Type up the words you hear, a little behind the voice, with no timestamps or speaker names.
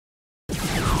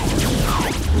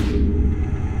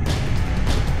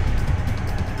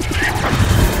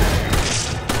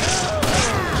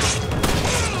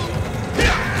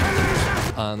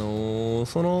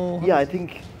Yeah, I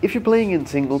think if you're playing in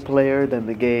single player, then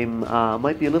the game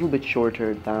might be a little bit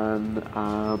shorter than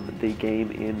the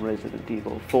game in Resident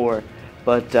Evil 4.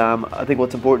 But I think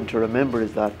what's important to remember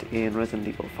is that in Resident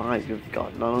Evil 5, you've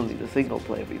got not only the single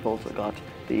player, but you've also got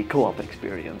the co-op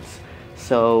experience.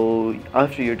 So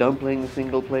after you're done playing the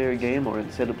single player game, or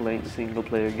instead of playing the single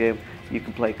player game, you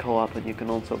can play co-op, and you can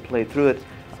also play through it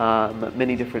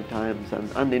many different times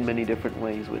and in many different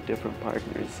ways with different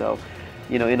partners. So,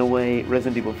 you know, in a way,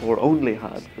 Resident Evil 4 only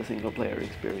had the single player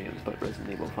experience, but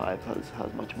Resident Evil 5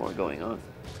 has much more going on.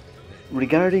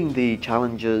 Regarding the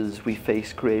challenges we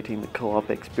faced creating the co-op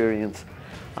experience,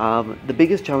 the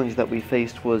biggest challenge that we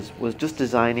faced was just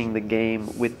designing the game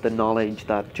with the knowledge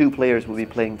that two players will be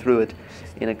playing through it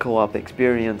in a co-op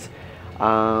experience.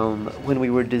 When we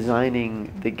were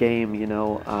designing the game, you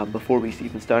know, before we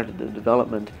even started the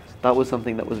development, that was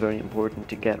something that was very important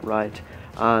to get right.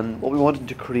 And what we wanted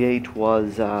to create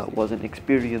was an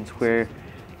experience where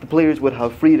the players would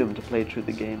have freedom to play through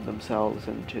the game themselves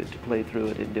and to play through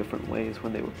it in different ways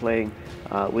when they were playing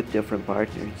with different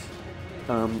partners.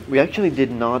 We actually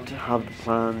did not have the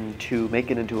plan to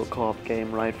make it into a co-op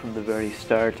game right from the very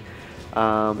start.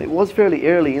 It was fairly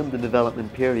early in the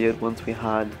development period, once we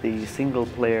had the single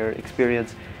player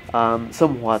experience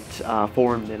somewhat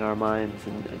formed in our minds,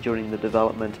 and during the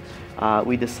development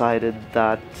we decided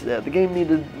that the game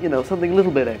needed, you know, something a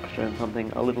little bit extra and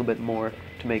something a little bit more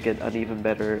to make it an even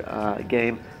better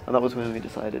game, and that was when we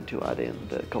decided to add in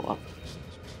the co-op.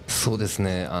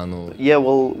 Yeah,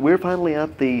 well, we're finally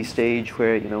at the stage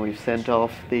where, you know, we've sent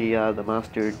off the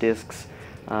master discs.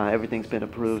 Everything's been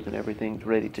approved and everything's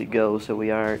ready to go, so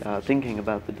we are thinking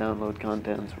about the download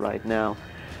contents right now.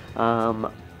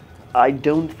 I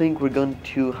don't think we're going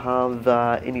to have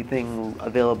anything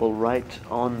available right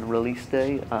on release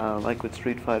day, like with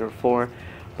Street Fighter 4,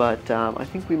 but I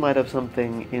think we might have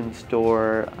something in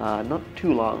store not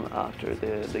too long after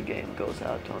the game goes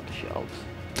out onto shelves.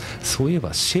 そういえ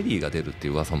ばシェリーが出るってい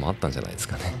う噂もあったんじゃないです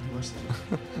かね。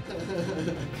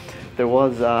There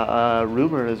was a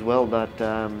rumor as well that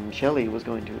Shelly was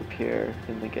going to appear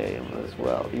in the game as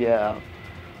well. Yeah.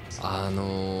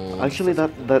 Actually,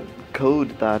 that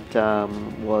code that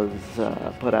was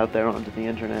put out there onto the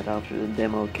internet after the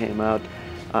demo came out,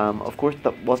 of course,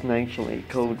 that wasn't actually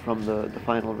code from the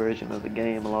final version of the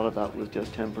game. A lot of that was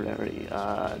just temporary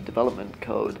development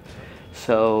code.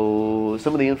 So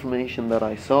some of the information that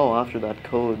I saw after that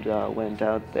code went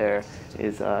out there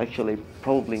is actually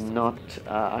probably not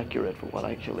accurate for what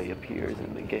actually appears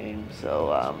in the game.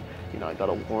 So you know, I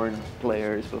gotta warn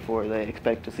players before they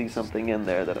expect to see something in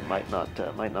there that it might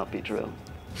not be true.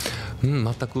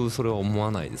 全くそれは思わ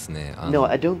ないですね。No,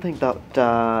 I don't think that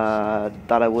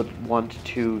that I would want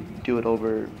to do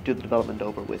the development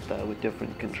over with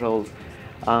different controls.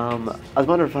 As a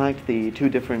matter of fact, the two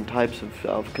different types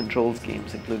of control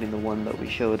schemes, including the one that we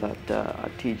showed at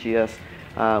TGS,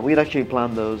 we had actually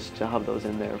planned to have those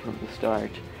in there from the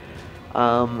start.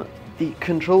 The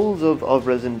controls of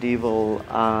Resident Evil,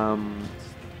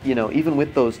 you know, even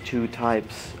with those two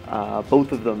types,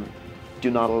 both of them do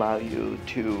not allow you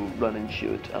to run and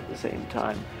shoot at the same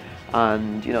time.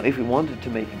 And, you know, if we wanted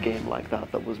to make a game like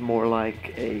that was more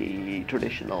like a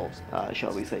traditional,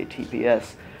 shall we say,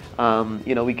 TPS,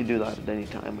 you know, we could do that at any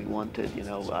time we wanted. You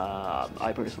know,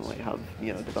 I personally have,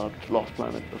 you know, developed Lost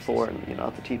Planet before, and, you know,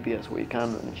 at the TPS where you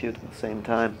can run and shoot at the same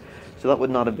time. So that would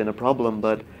not have been a problem,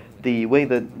 but the way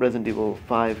that Resident Evil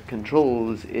 5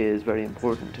 controls is very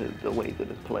important to the way that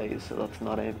it plays, so that's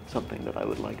not something that I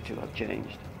would like to have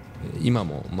changed. 今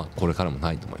もこれからも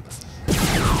ないと思います。